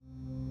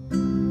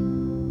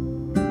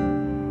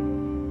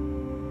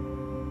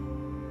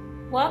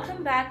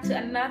Welcome back to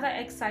another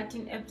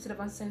exciting episode of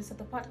Uncensored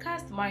the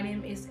podcast. My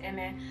name is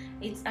Emma.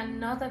 It's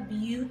another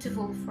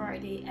beautiful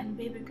Friday and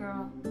baby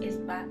girl is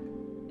back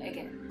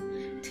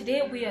again.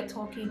 Today we are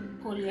talking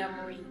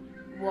polyamory.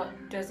 What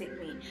does it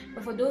mean?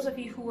 But for those of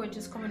you who are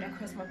just coming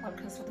across my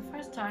podcast for the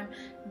first time,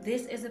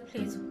 this is a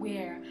place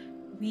where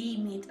we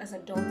meet as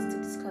adults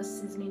to discuss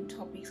seasoning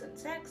topics on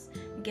sex,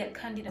 get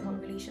candid about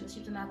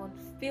relationships, and have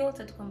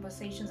unfiltered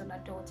conversations on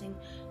adulting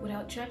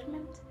without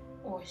judgment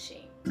or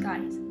shame.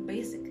 Guys,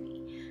 basically,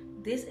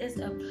 this is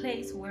a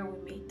place where we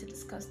meet to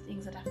discuss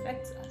things that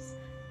affect us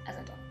as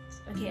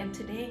adults. Okay, and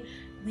today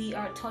we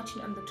are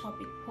touching on the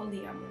topic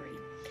polyamory.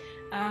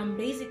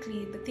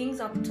 Basically, the things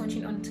I'll be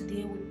touching on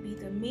today would be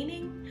the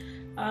meaning,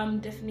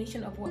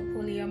 definition of what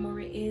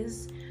polyamory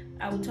is.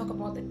 I will talk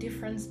about the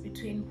difference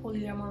between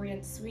polyamory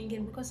and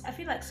swinging, because I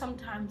feel like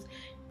sometimes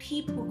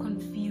people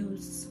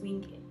confuse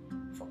swinging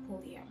for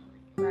polyamory,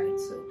 right?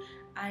 So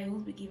I will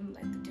be giving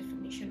like the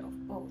definition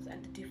of both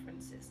and the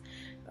differences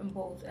in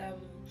both.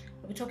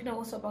 We'll be talking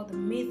also about the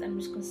myth and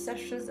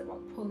misconceptions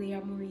about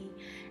polyamory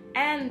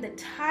and the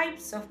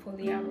types of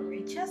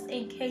polyamory, just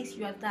in case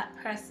you are that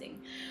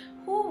person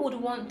who would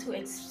want to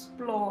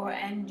explore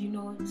and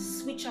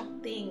switch up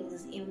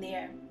things in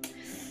their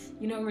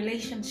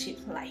relationship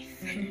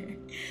life.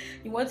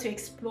 You want to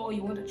explore,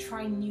 you want to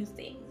try new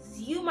things.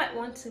 You might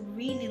want to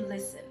really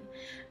listen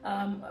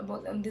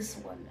about on this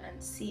one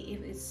and see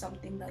if it's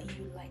something that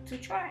you would like to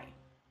try.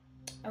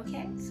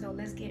 Okay, so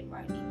let's get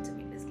right into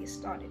it. Let's get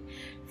started.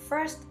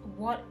 First,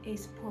 what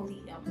is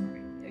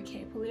polyamory?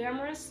 Okay,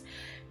 polyamorous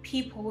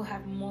people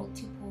have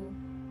multiple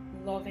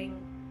loving,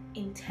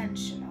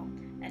 intentional,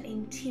 and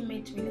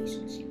intimate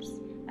relationships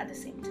at the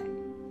same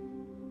time.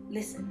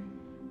 Listen,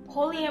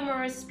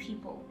 polyamorous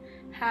people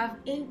have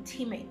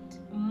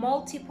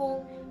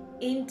multiple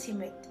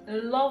intimate,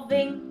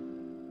 loving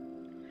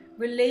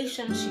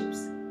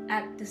relationships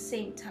at the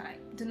same time.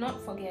 Do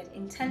not forget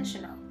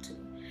intentional too.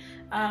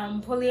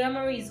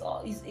 Polyamory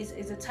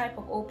is a type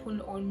of open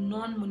or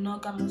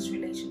non-monogamous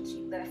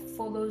relationship that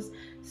follows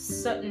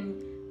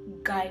certain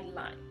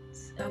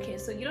guidelines. Okay,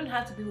 so you don't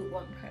have to be with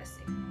one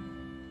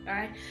person.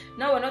 Alright,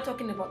 now we're not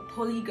talking about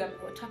polygamy,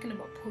 we're talking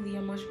about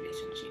polyamorous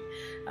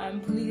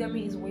relationship.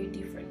 Polygamy is way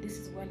different. This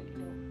is when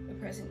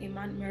a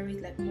man marries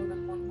like more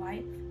than one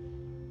wife.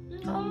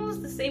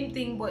 Almost the same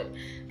thing, but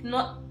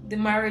not the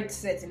marriage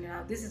setting.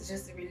 Now this is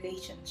just the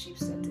relationship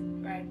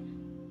setting, right?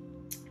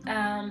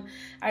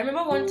 I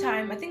remember one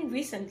time, I think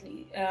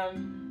recently,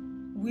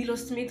 Willow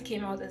Smith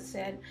came out and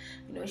said,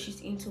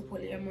 she's into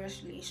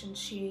polyamorous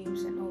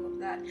relationships and all of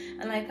that.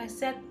 And like I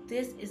said,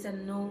 this is a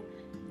no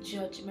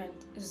judgment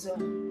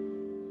zone.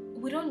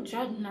 We don't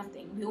judge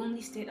nothing. We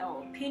only state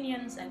our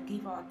opinions and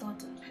give our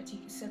thoughts on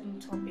certain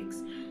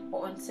topics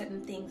or on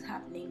certain things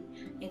happening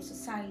in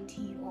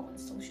society or on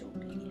social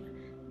media.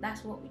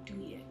 That's what we do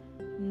here.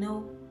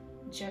 No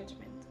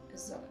judgment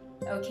zone.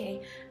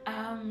 Okay.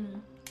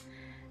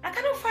 I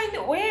kind of find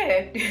it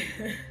weird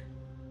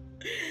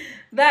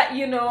that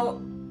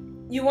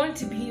you want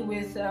to be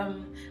with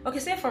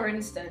say for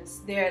instance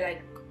there are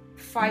like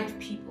 5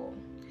 people,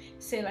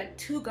 say like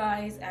 2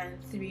 guys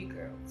and 3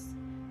 girls,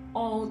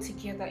 all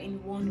together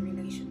in one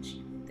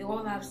relationship. They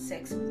all have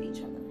sex with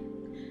each other.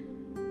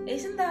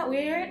 Isn't that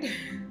weird?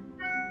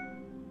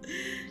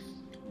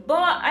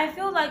 But I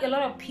feel like a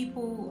lot of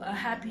people are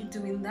happy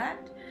doing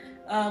that.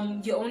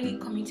 You're only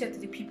committed to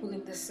the people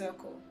in that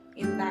circle.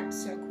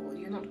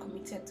 You're not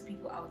committed to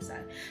people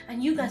outside,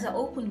 and you guys are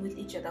open with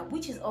each other,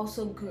 which is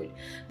also good.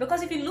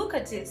 Because if you look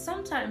at it,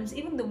 sometimes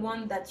even the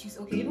one that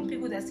even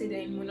people that say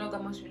they're in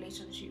monogamous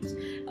relationships,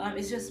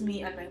 it's just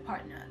me and my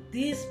partner,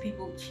 these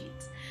people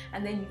cheat,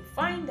 and then you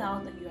find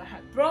out that you are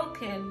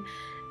heartbroken.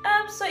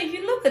 So if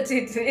you look at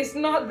it, it's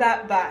not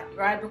that bad,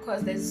 right?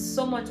 Because there's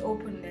so much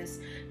openness.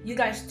 You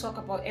guys talk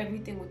about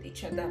everything with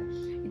each other.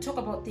 You talk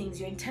about things.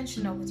 You're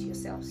intentional with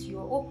yourselves.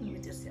 You're open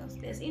with yourselves.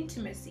 There's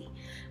intimacy.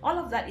 All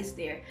of that is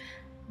there.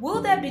 Will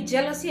there be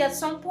jealousy at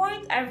some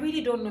point? I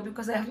really don't know,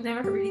 because I have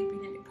never really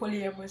been in a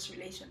polyamorous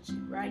relationship,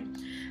 right?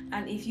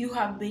 And if you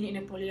have been in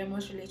a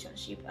polyamorous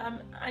relationship,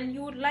 and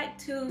you would like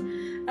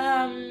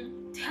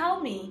to tell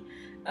me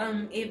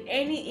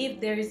if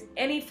there is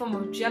any form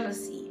of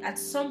jealousy at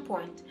some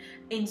point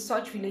in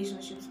such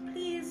relationships,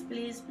 please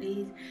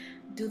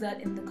do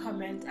that in the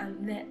comment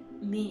and let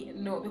me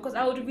know, because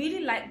I would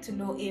really like to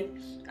know if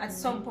at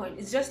some point,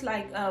 it's just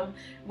like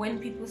when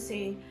people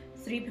say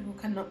 3 people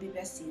cannot be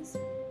besties.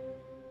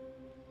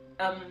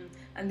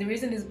 And the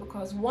reason is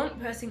because one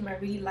person might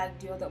really like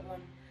the other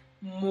one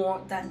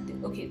more than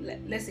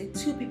let's say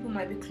 2 people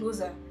might be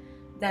closer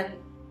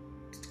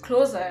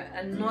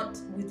and not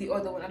with the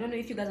other one. I don't know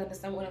if you guys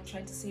understand what I'm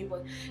trying to say,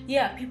 but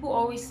yeah, people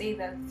always say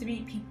that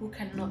 3 people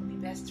cannot be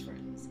best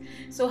friends.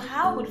 So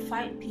how would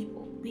 5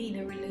 people be in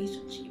a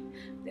relationship?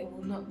 There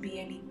will not be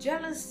any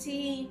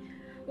jealousy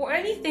or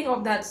anything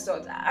of that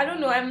sort. I don't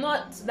know, I'm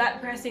not that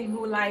person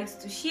who likes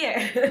to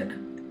share.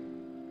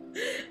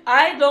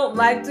 I don't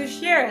like to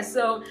share,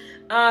 so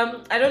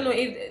I don't know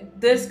if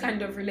this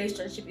kind of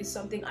relationship is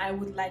something I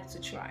would like to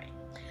try.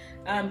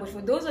 But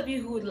for those of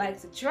you who would like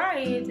to try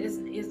it,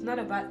 it's not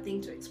a bad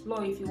thing to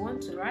explore if you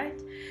want to, right?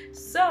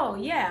 So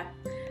yeah,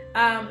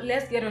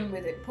 let's get on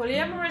with it.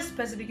 Polyamory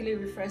specifically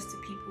refers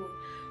to people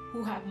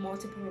who have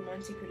multiple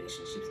romantic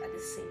relationships at the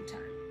same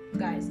time.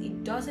 Guys,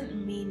 it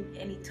doesn't mean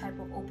any type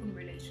of open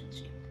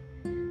relationship.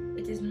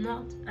 It is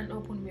not an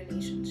open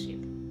relationship,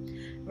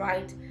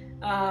 right?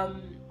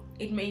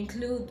 It may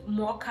include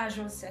more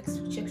casual sex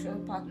with sexual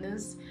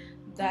partners.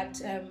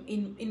 That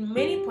in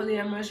many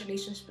polyamorous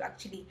relationships,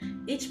 actually,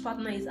 each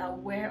partner is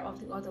aware of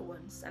the other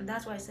ones, and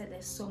that's why I said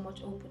there's so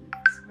much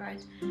openness,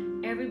 right?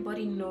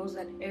 Everybody knows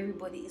that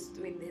everybody is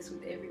doing this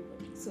with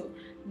everybody, so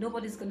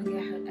nobody's gonna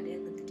get hurt at the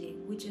end of the day,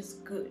 which is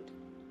good.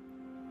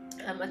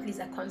 At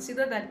least I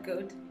consider that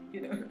good.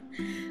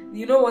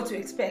 You know what to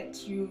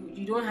expect.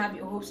 You don't have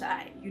your hopes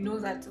high. You know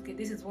that, okay,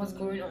 this is what's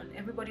going on.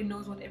 Everybody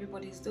knows what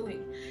everybody is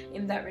doing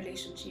in that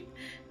relationship.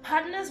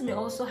 Partners may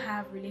also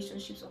have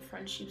relationships or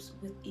friendships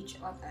with each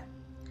other,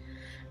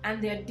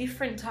 and there are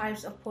different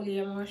types of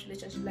polyamorous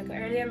relationships. Like I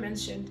earlier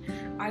mentioned,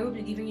 I will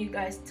be giving you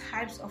guys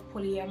types of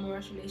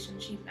polyamorous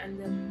relationship and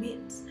the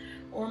myths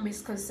or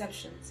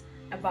misconceptions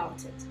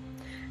about it.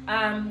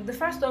 The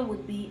first one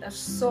would be a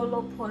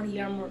solo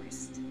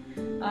polyamorist.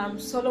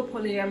 Solo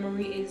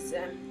polyamory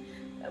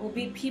will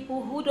be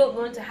people who don't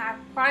want to have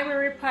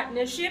primary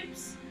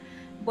partnerships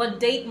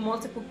but date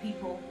multiple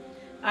people.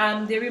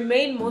 They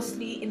remain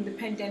mostly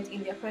independent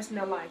in their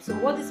personal life. So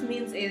what this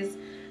means is,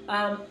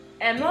 I'm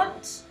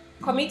not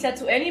committed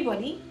to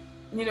anybody.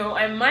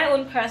 I'm my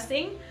own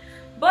person,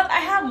 but I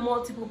have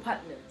multiple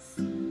partners.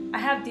 I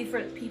have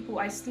different people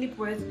I sleep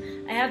with.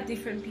 I have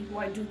different people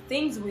I do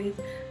things with.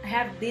 I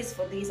have this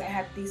for this. I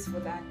have this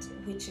for that,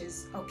 which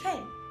is okay.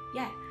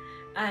 Yeah.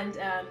 And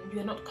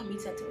you're not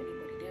committed to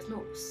anybody. There's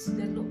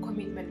no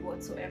commitment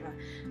whatsoever.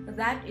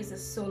 That is a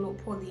solo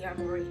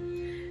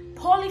polyamory.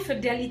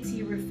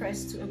 Polyfidelity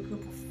refers to a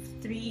group of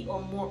 3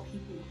 or more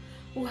people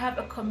who have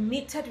a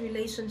committed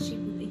relationship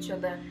with each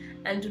other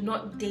and do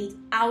not date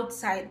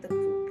outside the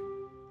group.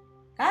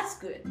 That's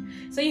good.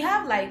 So you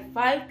have like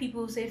 5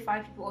 people, say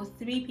 5 people or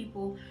 3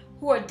 people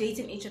who are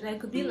dating each other. It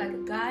could be like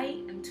a guy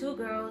and 2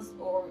 girls,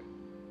 or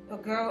a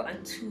girl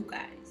and 2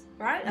 guys,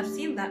 right? I've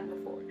seen that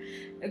before.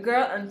 A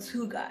girl and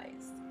 2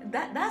 guys.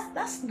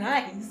 That's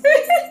nice.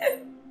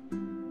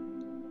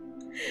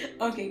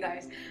 Okay,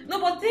 guys. No,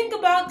 but think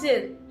about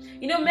it.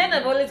 Men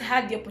have always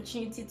had the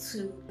opportunity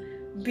to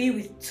be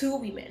with 2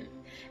 women,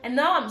 and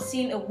now I'm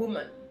seeing a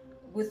woman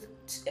with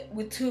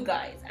 2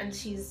 guys, and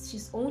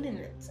she's owning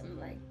it. I'm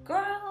like,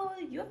 girl,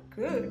 you're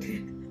good.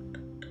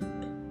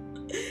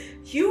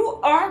 You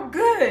are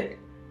good.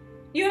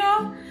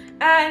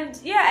 And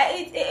yeah,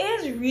 it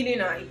is really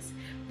nice.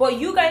 But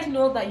you guys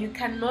know that you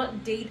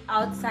cannot date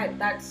outside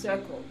that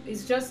circle.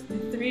 It's just the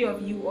 3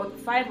 of you or the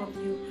 5 of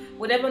you,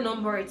 whatever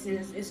number it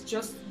is. It's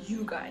just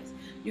you guys.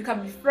 You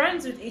can be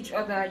friends with each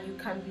other. You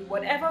can be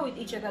whatever with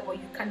each other, but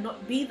you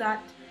cannot be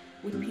that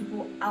with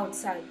people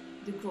outside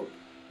the group.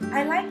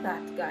 I like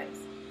that, guys.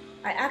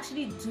 I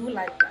actually do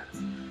like that.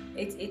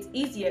 It's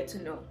easier to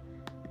know.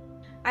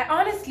 I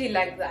honestly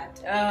like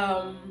that.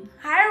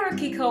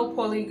 Hierarchical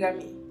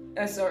polyamory.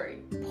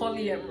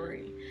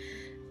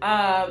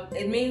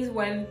 It means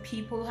when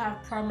people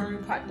have primary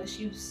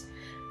partnerships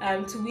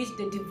to which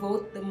they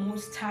devote the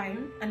most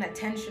time and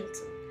attention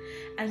to,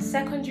 and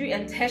secondary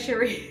and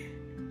tertiary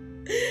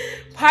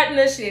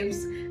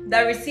partnerships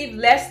that receive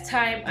less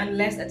time and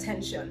less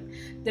attention.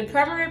 The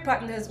primary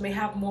partners may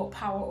have more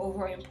power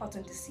over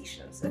important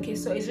decisions. Okay,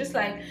 so it's just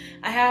like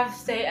I have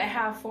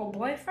 4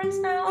 boyfriends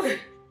now.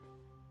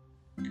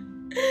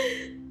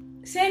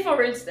 Say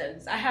for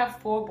instance, I have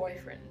 4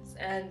 boyfriends,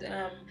 and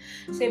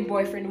say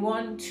boyfriend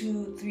 1,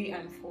 2, 3,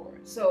 and 4.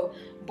 So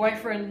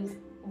boyfriend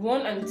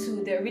 1 and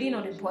 2, they're really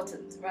not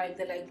important, right?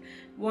 They're like,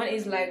 one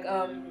is like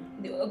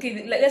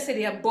okay, like let's say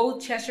they are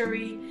both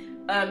tertiary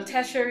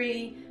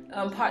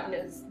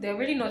partners. They're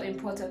really not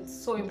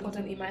so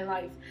important in my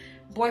life.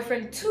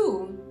 Boyfriend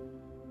 2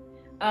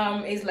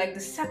 is like the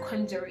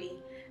secondary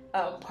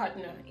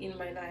partner in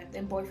my life.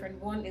 Then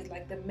boyfriend 1 is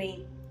like the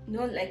main.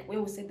 Like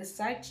when we say the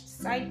side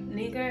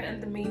nigger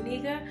and the main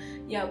nigger.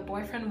 Yeah,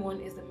 boyfriend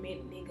 1 is the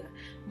main nigger.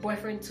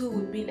 Boyfriend 2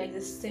 would be like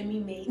the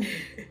semi-main.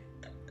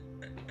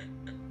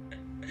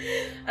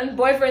 And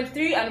boyfriend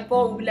 3 and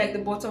 4 would be like the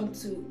bottom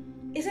 2.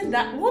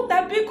 Would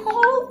that be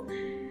cool?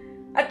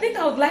 I think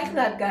I would like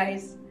that,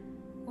 guys.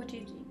 What do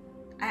you think?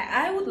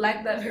 I would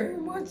like that very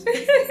much.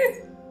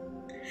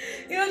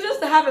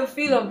 Just to have a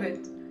feel of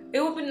it.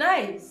 It would be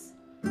nice.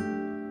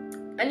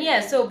 And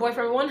yeah, so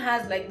boyfriend 1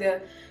 has like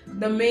the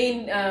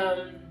main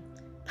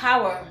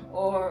power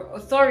or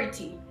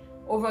authority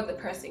over the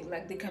person.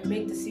 Like they can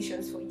make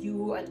decisions for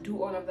you and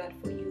do all of that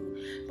for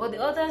you. But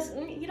the others,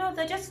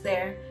 they're just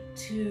there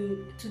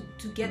to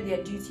get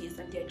their duties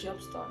and their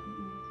jobs done.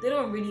 They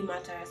don't really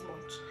matter as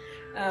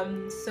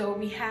much. So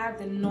we have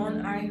the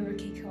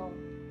non-hierarchical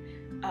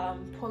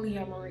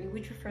polyamory,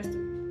 which refers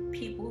to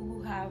people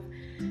who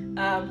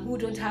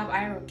don't have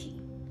hierarchy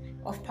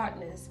of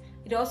partners.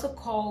 It also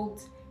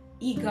called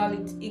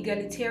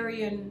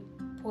egalitarian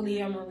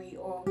polyamory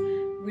or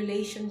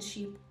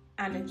relationship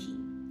anarchy.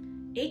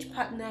 Each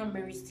partner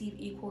may receive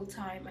equal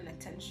time and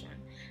attention.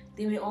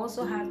 They may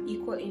also have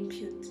equal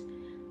input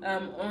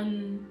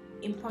on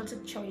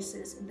important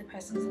choices in the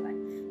person's life.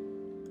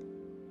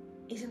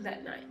 Isn't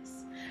that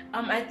nice?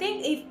 I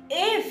think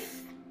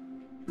if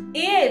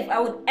I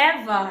would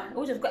ever,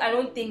 which of course I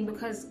don't think,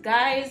 because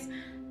guys,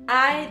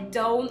 I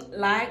don't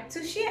like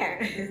to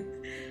share.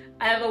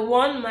 I am a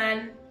one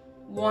man,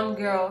 one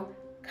girl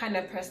kind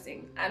of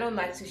person. I don't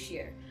like to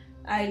share.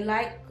 I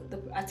like the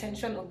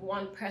attention of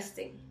one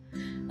person.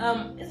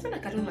 It's not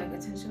like I don't like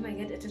attention. I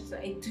get attention,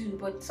 I do,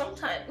 but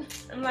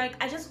sometimes I'm like,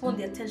 I just want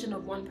the attention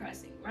of one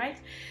person, right?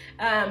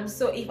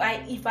 So if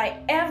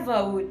I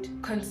ever would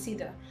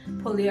consider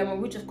polyamory,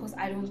 which of course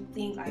I don't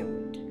think I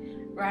would,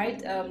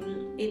 right?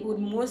 It would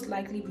most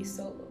likely be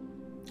solo.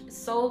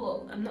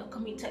 I'm not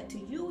committed to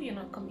you, you're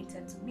not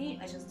committed to me,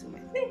 I just do my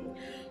thing.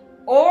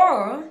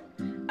 Or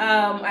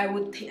I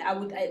would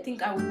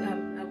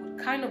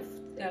kind of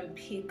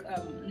pick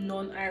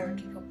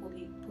non-hierarchical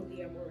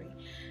polyamory.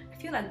 I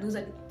feel like those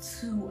are the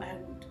two I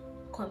would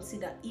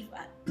consider if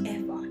I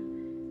ever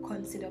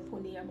consider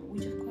polyamory,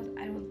 which of course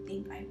I don't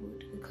think I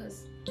would,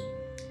 because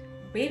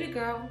baby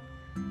girl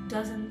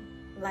doesn't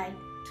like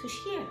to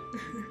share.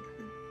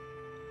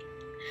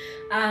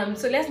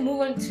 So let's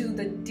move on to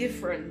the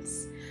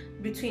difference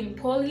between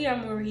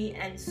polyamory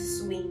and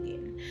swinging.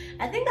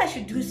 I think I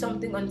should do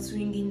something on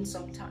swinging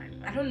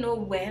sometime. I don't know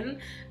when,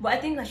 but I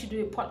think I should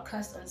do a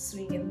podcast on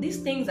swinging.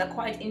 These things are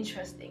quite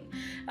interesting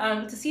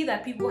to see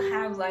that people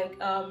have like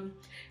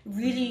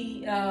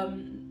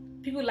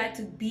people like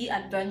to be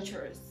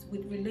adventurous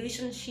with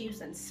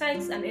relationships and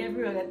sex and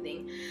every other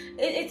thing.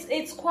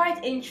 It's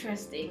quite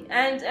interesting,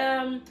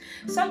 and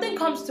something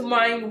comes to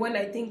mind when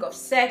I think of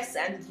sex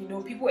and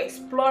people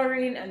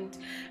exploring and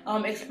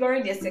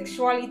exploring their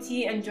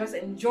sexuality and just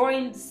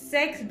enjoying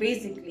sex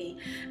basically.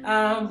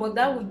 But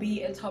that would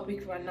be a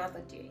topic for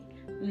another day,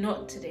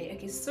 not today.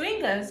 Okay,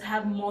 swingers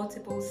have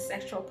multiple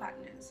sexual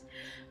partners,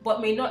 but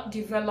may not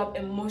develop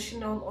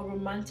emotional or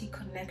romantic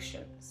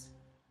connections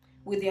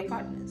with their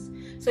partners.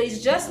 So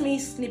it's just me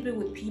sleeping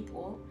with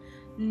people,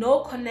 no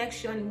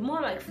connection, more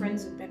like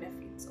friends with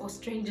benefits or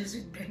strangers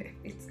with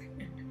benefits.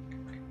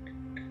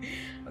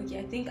 Okay,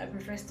 I think I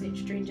prefer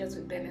strangers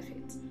with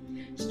benefits.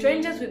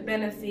 Strangers with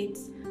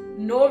benefits,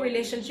 no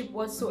relationship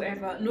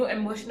whatsoever, no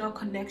emotional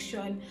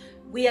connection.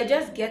 We are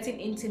just getting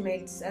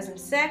intimate, as in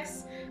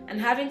sex and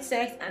having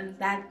sex, and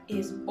that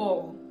is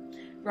all,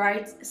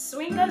 right?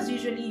 Swingers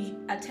usually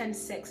attend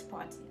sex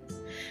parties.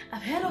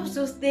 I've heard of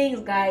those things,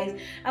 guys.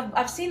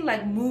 I've seen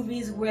like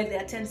movies where they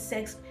attend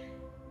sex.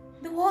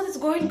 The world is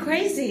going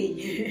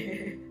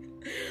crazy.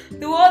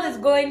 The world is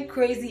going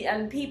crazy,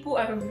 and people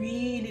are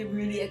really,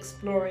 really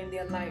exploring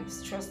their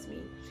lives. Trust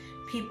me,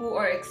 people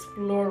are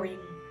exploring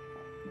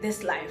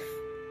this life.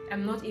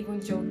 I'm not even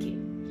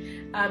joking.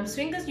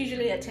 Swingers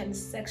usually attend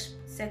sex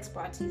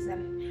parties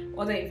and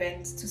other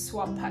events to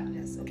swap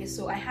partners. Okay,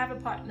 so I have a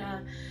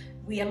partner.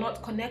 We are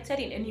not connected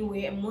in any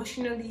way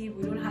emotionally.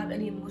 We don't have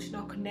any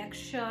emotional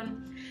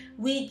connection.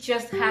 We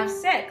just have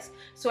sex.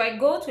 So I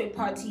go to a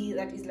party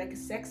that is like a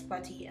sex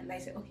party, and I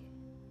say, okay,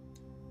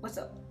 what's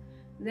up?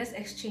 Let's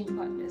exchange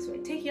partners. So I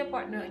take your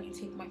partner and you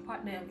take my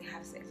partner, and we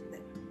have sex with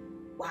them.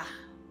 Wow.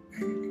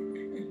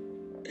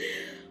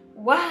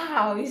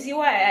 Wow. You see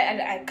why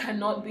I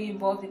cannot be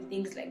involved in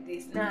things like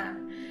this? Nah.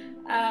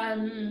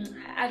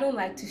 I don't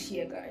like to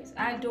share, guys.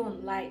 I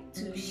don't like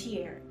to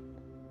share.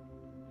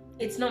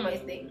 It's not my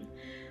thing.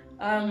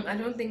 I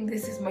don't think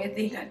this is my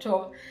thing at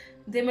all.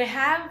 They may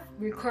have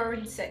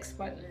recurring sex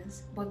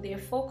partners, but their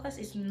focus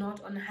is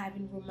not on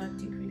having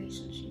romantic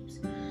relationships.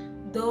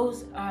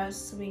 Those are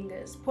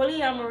swingers.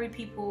 Polyamorous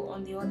people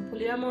on the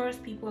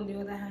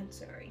other hand,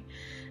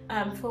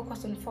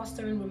 focus on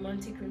fostering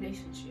romantic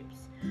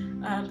relationships.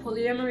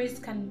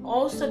 Polyamorists can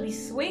also be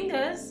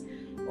swingers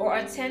or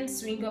attend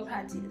swinger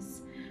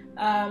parties.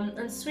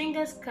 And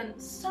swingers can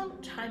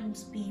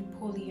sometimes be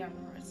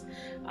polyamorous.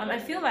 I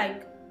feel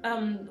like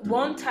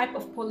one type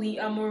of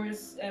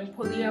polyamorous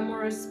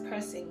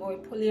person or a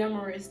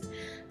polyamorist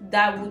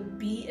that would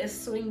be a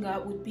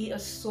swinger would be a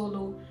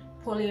solo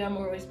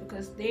polyamorous,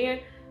 because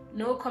they're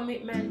no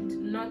commitment,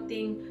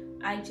 nothing.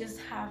 I just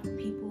have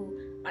people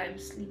I'm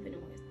sleeping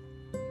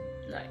with.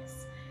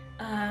 Nice.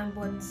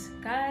 But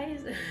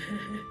guys,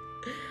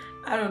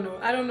 I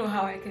don't know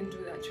how I can do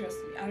that. Trust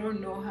me, I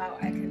don't know how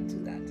I can do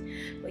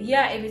that. But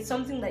yeah, if it's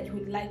something that you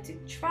would like to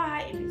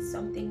try, if it's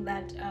something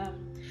that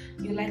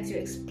you like to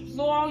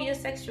explore your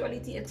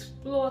sexuality,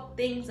 explore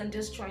things and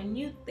just try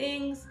new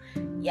things,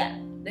 yeah,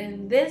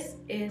 then this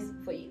is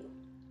for you.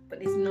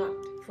 But it's not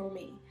for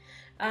me.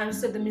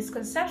 So the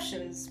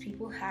misconceptions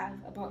people have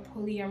about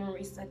polyamory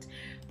is that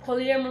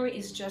polyamory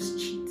is just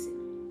cheating.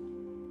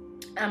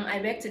 I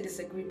beg to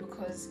disagree,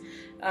 because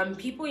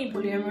people in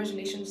polyamorous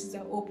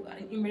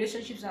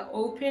relationships are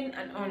open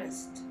and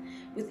honest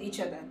with each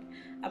other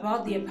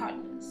about their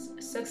partners.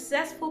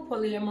 Successful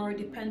polyamory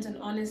depends on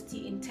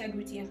honesty,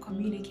 integrity, and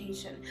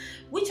communication,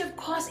 which of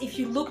course, if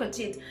you look at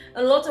it,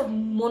 a lot of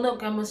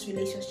monogamous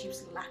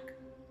relationships lack.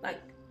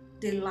 Like,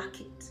 they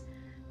lack it.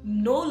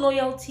 no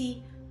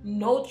loyalty,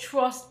 no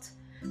trust,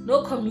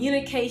 no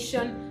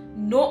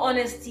communication, no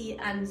honesty,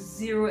 and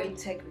zero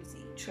integrity.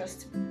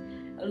 Trust me.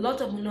 A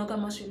lot of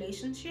monogamous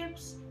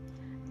relationships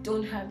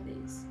don't have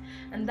this.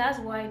 And that's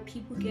why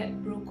people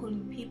get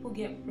broken,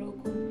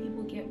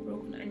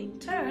 and in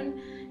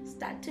turn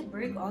start to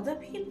break other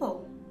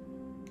people.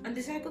 And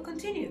the cycle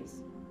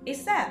continues.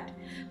 It's sad.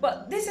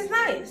 But this is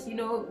nice,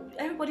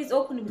 everybody's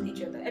open with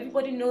each other.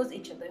 Everybody knows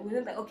each other. We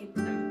know that, okay,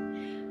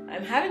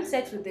 I'm having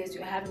sex with this,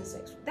 you're having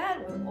sex with that,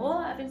 we're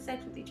all having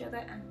sex with each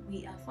other, and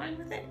we are fine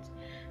with it,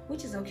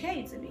 which is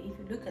okay to me if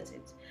you look at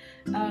it.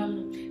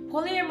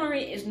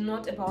 Polyamory is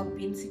not about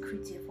being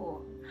secretive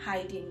or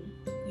hiding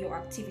your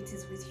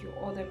activities with your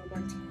other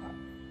romantic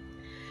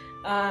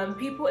partner.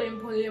 People in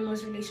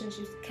polyamorous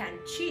relationships can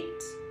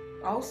cheat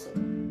also.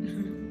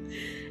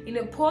 In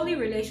a poly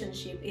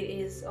relationship,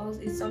 it's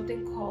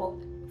something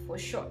called, for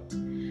short,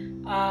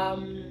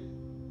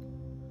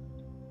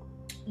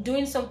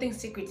 doing something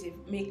secretive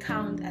may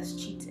count as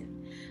cheating,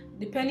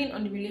 depending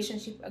on the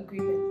relationship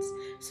agreements.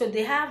 So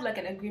they have like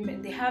an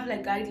agreement, they have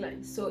like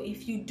guidelines. So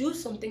if you do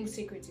something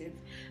secretive,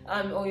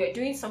 or you're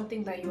doing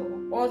something that your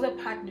other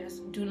partners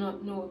do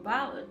not know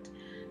about,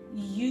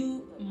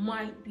 you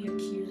might be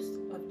accused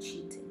of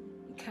cheating.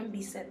 It can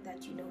be said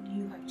that you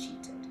have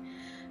cheated.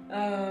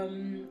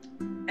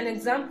 An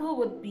example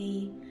would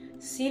be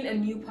seeing a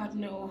new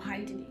partner or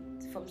hiding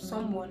it from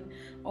someone,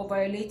 or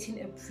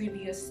violating a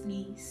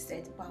previously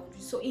set boundary.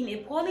 So in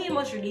a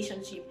polyamorous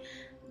relationship,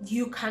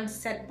 you can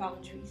set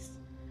boundaries.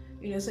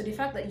 So the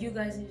fact that you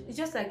guys, it's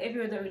just like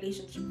every other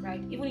relationship,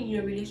 right? Even in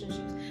your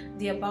relationships,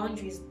 there are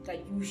boundaries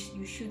that you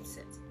should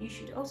set. You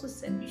should always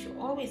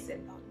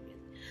set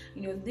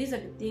boundaries. These are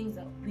the things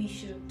that we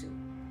shouldn't do.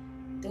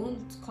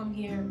 Don't come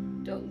here,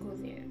 don't go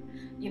there.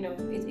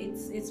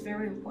 It's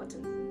very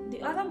important.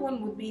 The other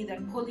one would be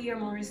that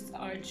polyamorists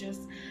are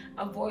just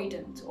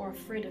avoidant or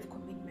afraid of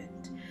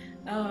commitment.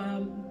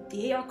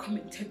 They are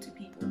committed to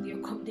people.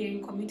 They're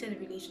in committed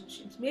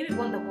relationships. Maybe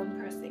one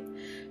person,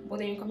 but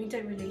they're in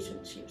committed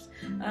relationships.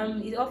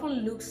 It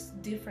often looks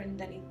different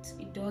than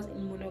it does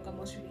in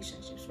monogamous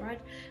relationships,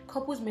 right?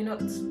 Couples may not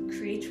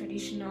create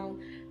traditional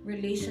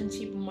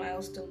relationship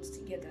milestones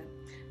together,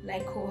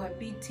 like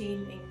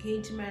cohabiting,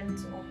 engagement,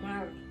 or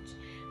marriage.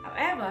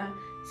 However,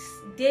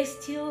 they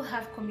still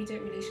have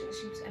committed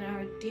relationships and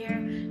are there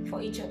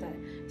for each other.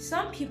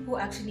 Some people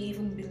actually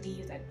even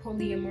believe that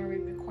polyamory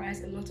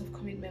requires a lot of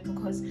commitment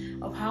because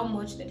of how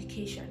much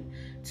dedication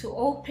to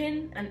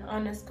open and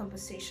honest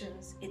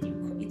conversations it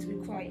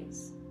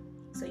requires.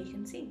 So you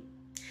can see.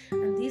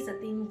 And these are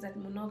things that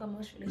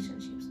monogamous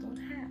relationships don't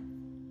have.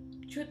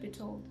 Truth be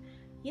told,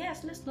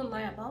 yes, let's not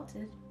lie about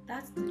it.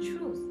 That's the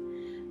truth.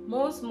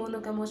 Most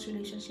monogamous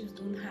relationships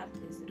don't have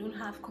this. They don't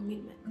have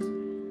commitment.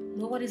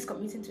 Nobody's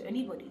committing to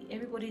anybody.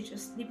 Everybody's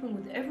just sleeping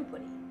with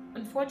everybody,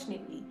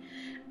 unfortunately.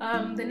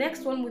 The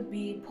next one would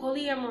be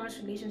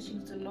polyamorous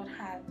relationships do not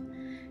have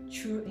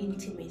true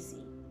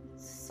intimacy.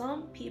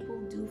 Some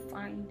people do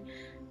find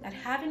that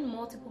having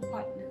multiple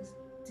partners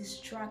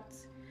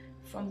distracts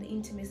from the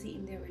intimacy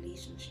in their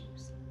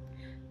relationships.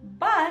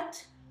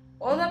 But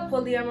other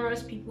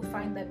polyamorous people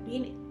find that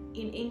being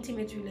in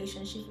intimate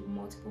relationships with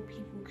multiple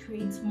people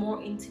creates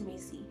more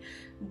intimacy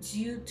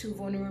due to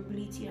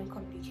vulnerability and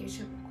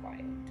communication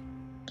required.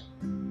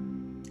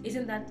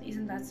 Isn't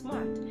that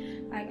smart?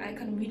 I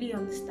can really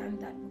understand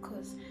that,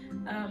 because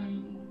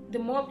the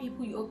more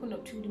people you open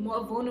up to, the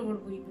more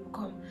vulnerable you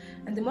become,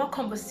 and the more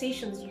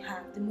conversations you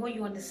have, the more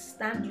you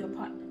understand your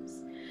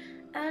partners.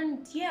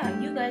 And yeah,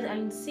 you guys are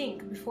in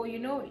sync before you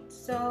know it.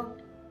 So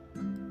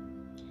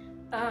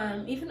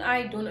even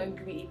I don't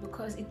agree,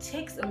 because it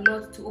takes a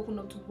lot to open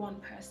up to one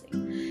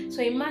person.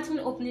 So imagine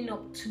opening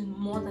up to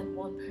more than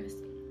one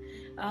person.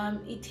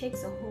 It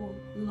takes a whole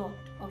lot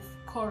of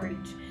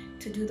courage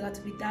to do that,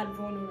 to be that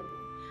vulnerable.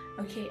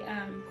 Okay,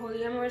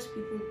 polyamorous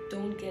people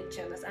don't get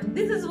jealous, and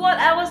this is what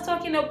I was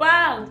talking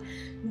about.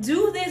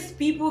 Do these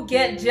people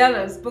get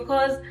jealous?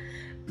 Because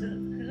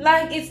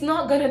it's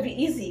not gonna be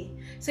easy.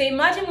 So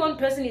imagine one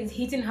person is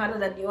hitting harder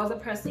than the other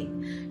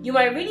person. You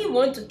might really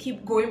want to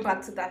keep going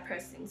back to that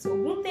person. So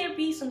won't there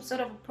be some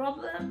sort of a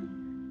problem?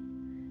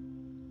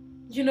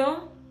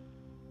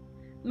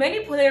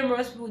 Many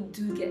polyamorous people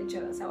do get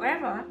jealous.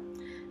 However,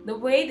 the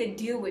way they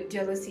deal with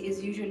jealousy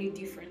is usually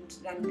different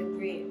than the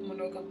way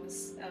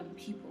monogamous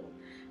people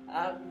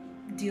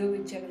deal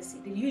with jealousy.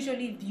 They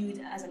usually view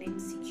it as an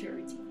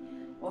insecurity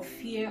or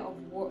fear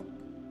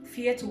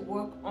to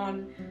work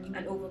on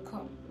and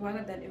overcome,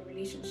 rather than a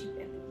relationship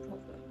ending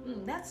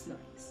problem. That's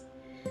nice.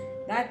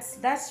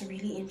 That's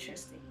really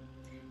interesting.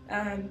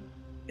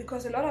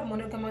 Because a lot of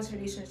monogamous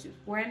relationships,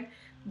 when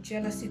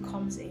jealousy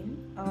comes in,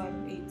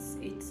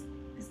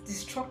 it's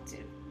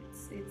destructive.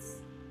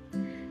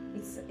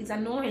 It's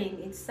annoying.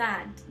 It's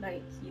sad.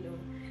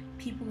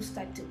 People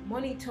start to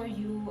monitor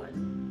you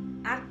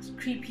and act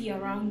creepy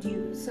around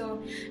you.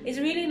 So it's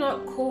really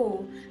not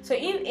cool. So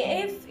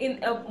if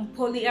in a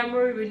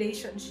polyamory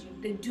relationship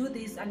they do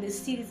this and they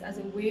see this as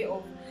a way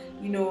of,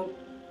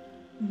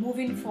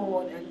 moving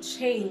forward and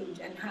change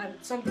and have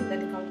something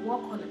that they can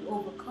work on and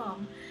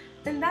overcome,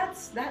 then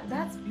that's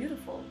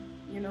beautiful,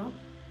 you know.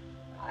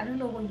 I don't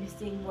know what you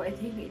think, but I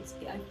think it's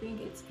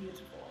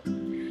beautiful.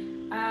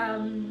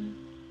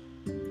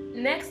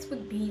 Next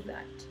would be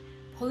that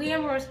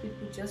polyamorous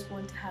people just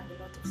want to have a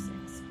lot of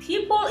sex.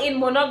 People in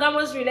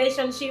monogamous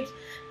relationships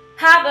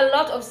have a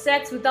lot of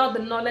sex without the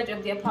knowledge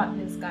of their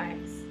partners,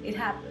 guys. It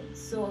happens.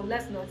 So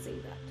let's not say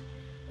that.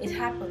 It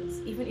happens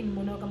even in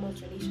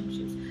monogamous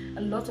relationships.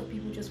 A lot of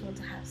people just want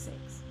to have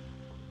sex.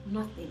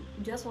 Nothing.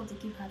 You just want to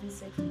keep having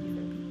sex with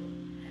different people,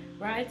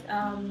 right?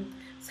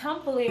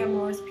 Some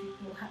polyamorous people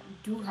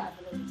do have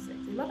a lot of sex.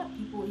 A lot of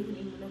people, even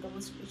in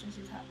monogamous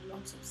relationships, have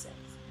lots of sex.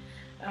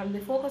 The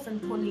focus on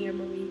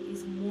polyamory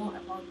is more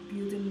about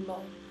building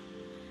love,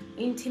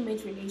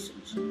 intimate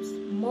relationships.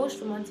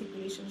 Most romantic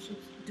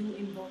relationships do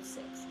involve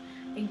sex,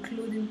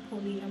 including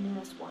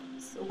polyamorous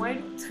ones. So why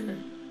not?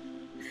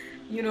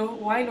 You know,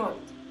 why not?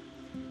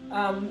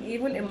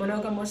 Even a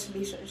monogamous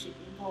relationship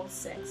involves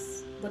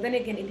sex. But then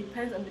again, it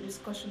depends on the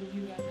discussion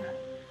you guys have.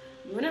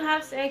 You want to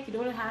have sex, you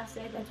don't want to have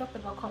sex. I talked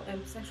about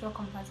sexual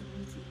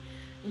compatibility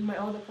in my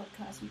other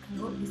podcast. You can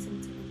go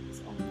listen to it.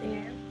 It's on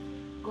there.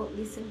 Go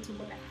listen to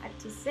what I had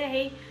to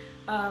say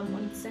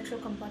on sexual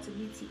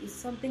compatibility. Is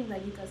something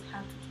that you guys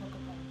have to talk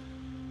about.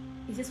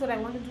 Is this what I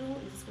want to do?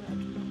 Is this what I do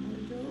not want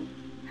to do?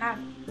 Have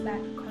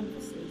that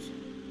conversation.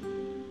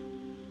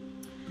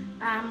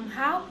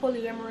 How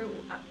polyamory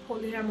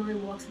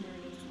works in a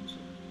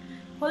relationship.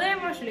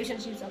 Polyamorous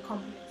relationships are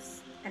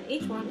complex, and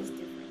each one is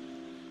different.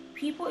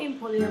 People in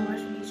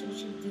polyamorous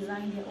relationships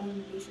design their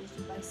own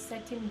relationship by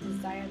setting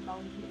desired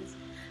boundaries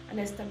and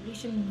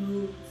establishing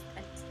rules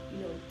that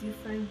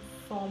different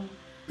from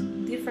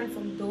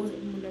those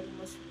in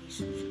monogamous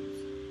relationships.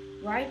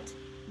 Right?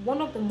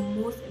 One of the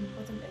most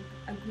important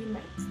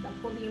agreements that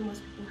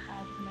polyamorous people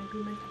have is an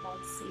agreement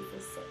about safer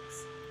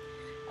sex.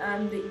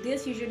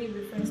 This usually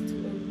refers to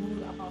a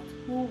rule about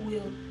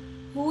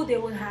who they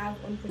will have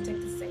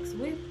unprotected sex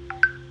with,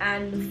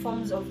 and the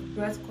forms of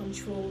birth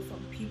control from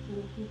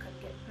people who can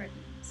get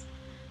pregnant.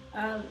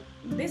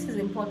 This is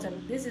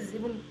important. These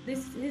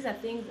are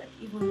things that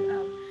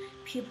even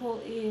people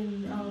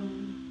in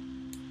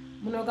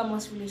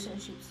monogamous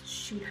relationships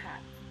should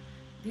have.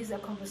 These are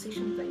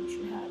conversations that you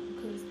should have,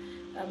 because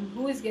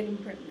who is getting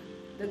pregnant?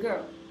 The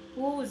girl.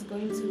 Who is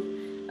going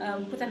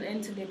to put an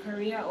end to their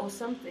career or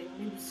something,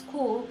 maybe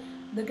school?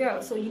 The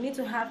girl. So you need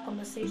to have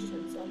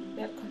conversations on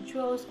birth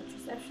controls,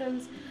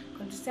 contraceptives.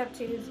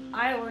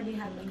 I have a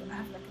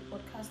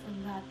podcast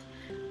on that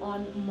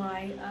on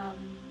my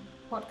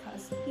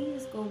podcast.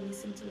 Please go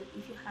listen to it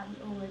if you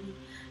haven't already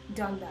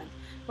done that.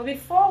 But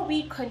before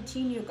we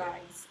continue,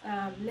 guys,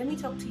 let me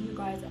talk to you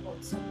guys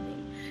about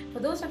something. For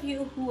those of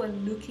you who are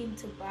looking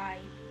to buy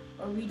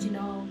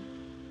original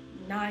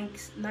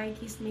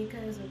Nike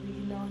sneakers,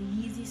 original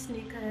Yeezy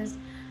sneakers,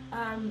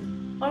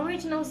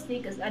 original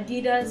sneakers,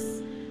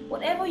 Adidas,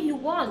 whatever you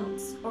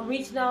want,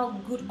 original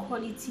good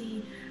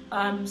quality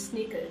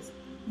sneakers,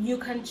 you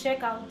can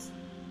check out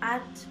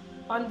at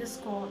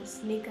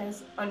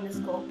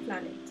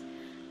 _sneakers_planet.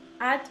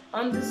 At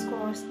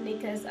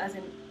 _sneakers as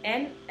in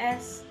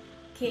NSKNRS,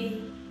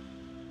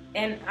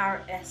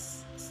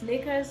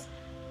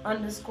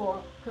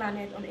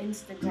 sneakers_planet on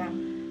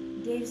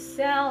Instagram. They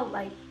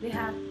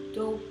have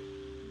dope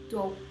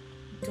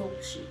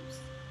shoes.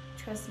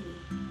 Trust me,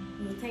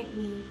 you will thank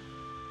me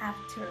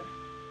after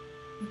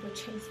you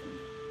purchase them.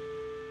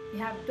 They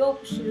have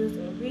dope shoes,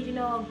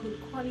 original, good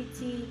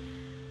quality,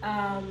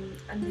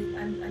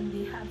 and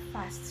they have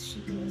fast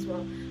shipping as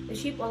well. They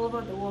ship all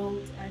over the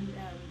world, and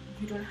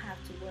you don't have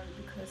to worry,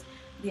 because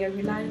they are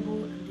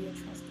reliable and they are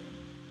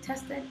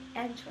tested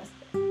and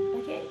trusted.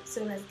 Okay,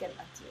 so let's get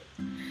back to it.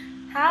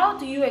 How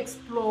do you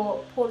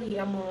explore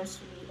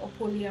polyamorously or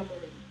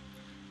polyamory?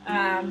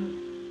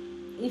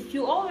 If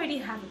you already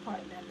have a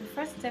partner, the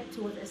first step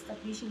towards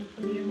establishing a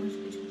polyamorous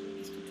relationship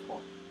is to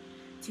talk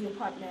to your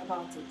partner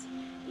about it.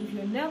 If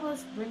you're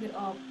nervous, bring it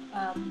up.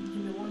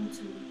 You may want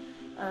to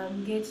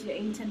get the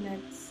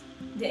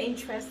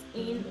interest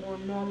in or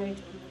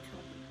knowledge on the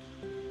topic.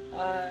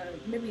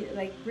 Maybe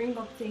like bring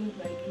up things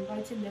like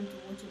inviting them to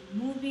watch a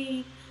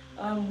movie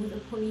with a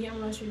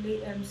polyamorous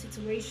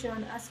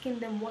situation, asking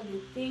them what they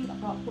think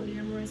about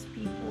polyamorous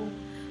people.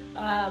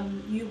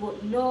 You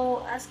would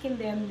know, asking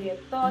them their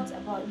thoughts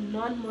about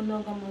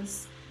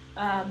non-monogamous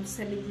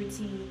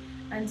celebrity,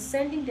 and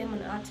sending them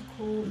an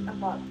article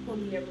about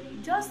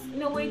polyamory, just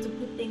in a way to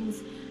put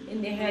things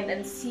in their head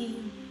and see,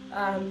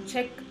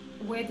 check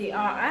where they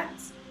are at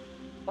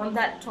on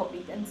that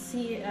topic, and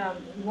see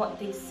what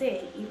they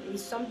say, if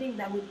it's something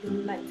that they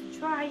would like to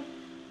try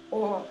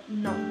or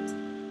not.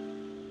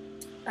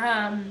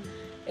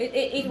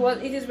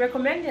 It is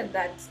recommended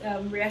that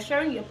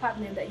reassuring your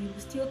partner that you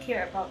still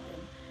care about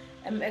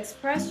them,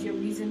 express your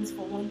reasons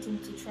for wanting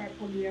to try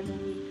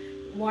polyamory,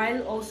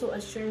 while also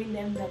assuring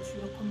them that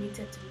you are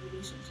committed to the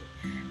relationship.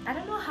 I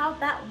don't know how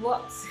that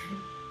works,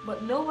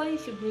 but nobody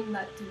should bring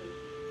that to me.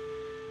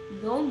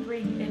 Don't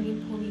bring any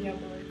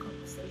polyamory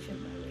conversation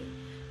my way,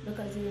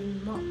 because it is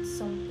not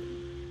something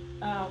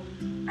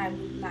I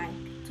would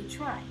like to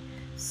try.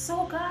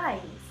 So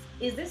guys,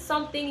 is this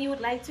something you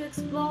would like to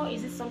explore?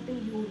 Is it something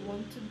you would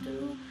want to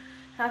do?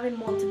 Having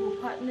multiple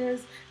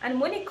partners? And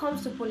when it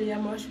comes to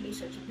polyamorous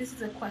relationship, this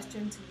is a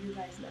question to you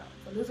guys now.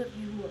 For those of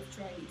you who have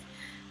tried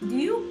it, do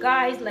you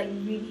guys like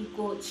really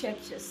go check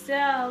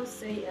yourselves,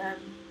 say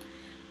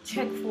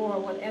check for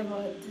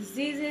whatever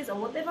diseases or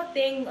whatever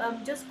thing,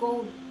 just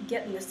go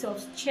get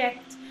yourselves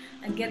checked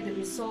and get the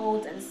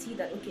results and see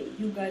that okay,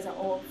 you guys are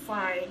all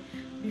fine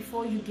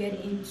before you get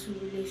into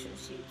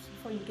relationships,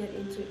 before you get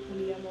into a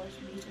polyamorous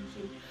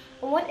relationship?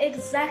 And what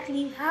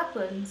exactly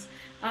happens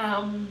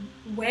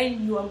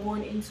when you are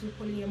going into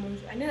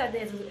polyamorous? I know that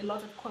there's a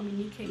lot of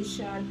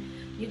communication.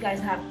 You guys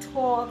have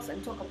talks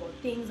and talk about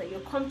things that you're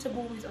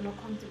comfortable with or not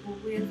comfortable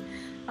with.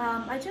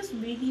 I just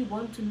really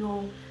want to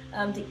know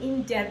the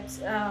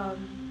in-depth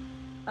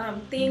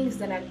things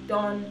that I've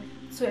done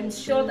to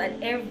ensure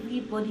that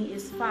everybody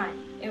is fine,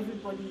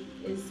 everybody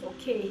is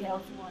okay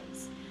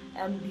health-wise,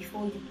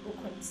 before you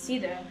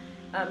consider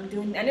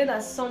doing. I know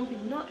that some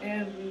people, not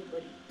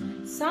everybody,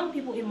 some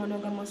people in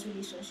monogamous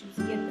relationships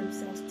get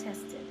themselves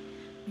tested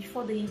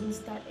before they even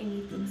start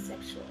anything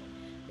sexual.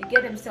 They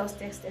get themselves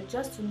tested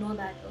just to know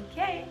that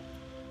okay,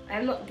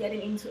 I'm not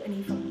getting into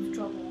any form of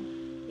trouble.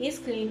 He's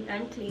clean,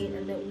 I'm clean,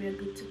 and then we're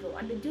good to go.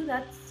 And they do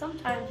that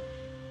sometimes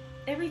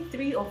every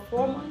 3 or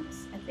 4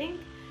 months. I think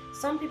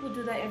some people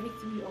do that every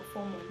 3 or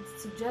 4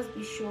 months to just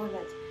be sure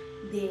that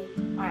they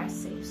are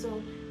safe.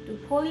 So do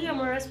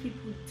polyamorous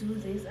people do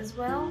this as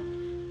well?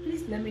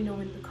 Please let me know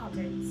in the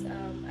comments.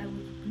 I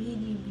would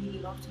really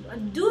love to know.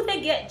 And do they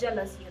get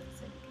jealous? Yes,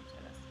 they get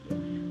jealous.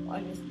 Yeah.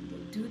 Honestly,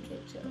 they do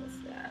get jealous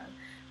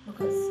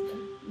because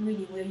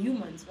really we're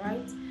humans,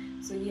 right?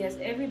 So yes,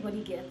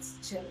 everybody gets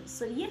jealous.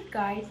 So yeah,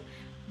 guys,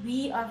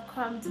 we have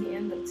come to the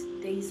end of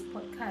today's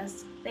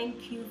podcast.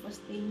 Thank you for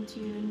staying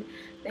tuned.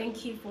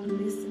 Thank you for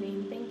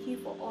listening. Thank you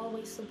for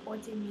always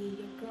supporting me.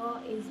 Your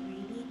girl is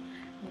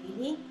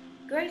really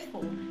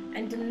grateful.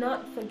 And do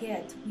not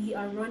forget, we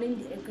are running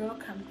the A Girl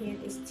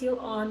campaign. It's still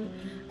on.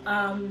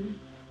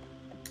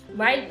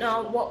 Right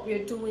now, what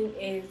we're doing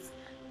is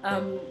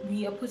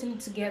we are putting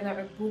together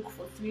a book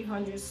for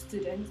 300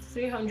 students,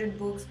 300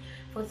 books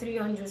for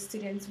 300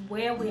 students,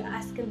 where we're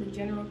asking the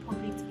general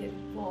public to get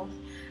involved.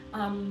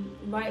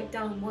 Write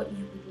down what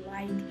you would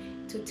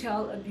like to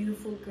tell a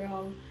beautiful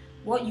girl,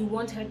 what you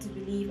want her to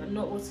believe and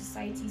not what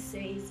society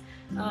says,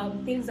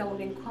 things that would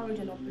encourage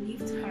and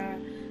uplift her,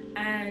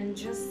 and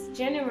just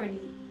generally,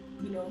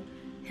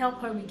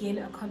 help her regain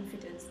her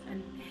confidence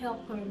and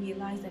help her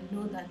realize and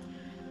know that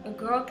a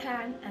girl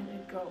can and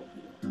a girl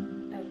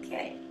will.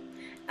 Okay.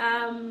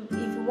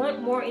 If you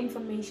want more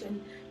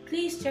information,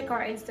 please check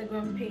our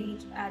Instagram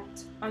page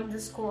at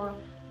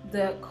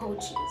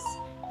 _the_coaches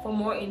for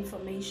more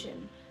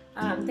information.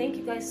 Thank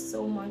you guys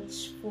so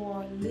much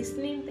for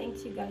listening.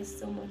 Thank you guys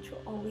so much for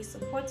always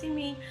supporting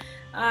me.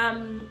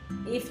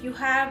 If you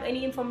have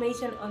any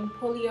information on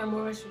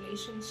polyamorous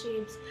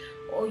relationships,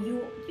 or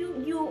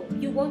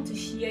you want to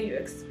share your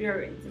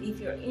experience, if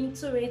you're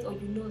into it or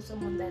you know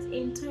someone that's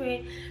into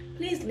it,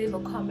 please leave a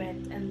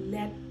comment and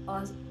let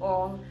us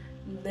all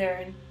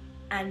learn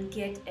and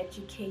get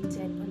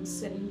educated on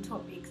certain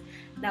topics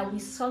that we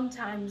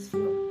sometimes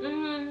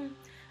feel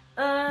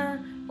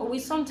or we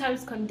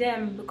sometimes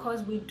condemn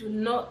because we do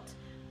not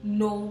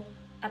know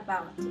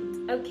about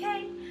it.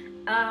 Okay.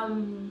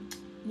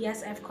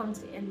 Yes, I've come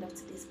to the end of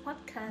today's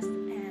podcast,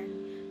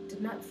 and do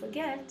not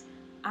forget,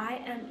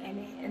 I am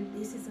Ene, and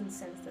this is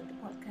Uncensored, the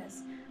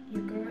podcast.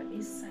 Your girl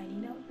is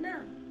signing out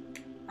now.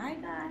 Bye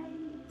guys.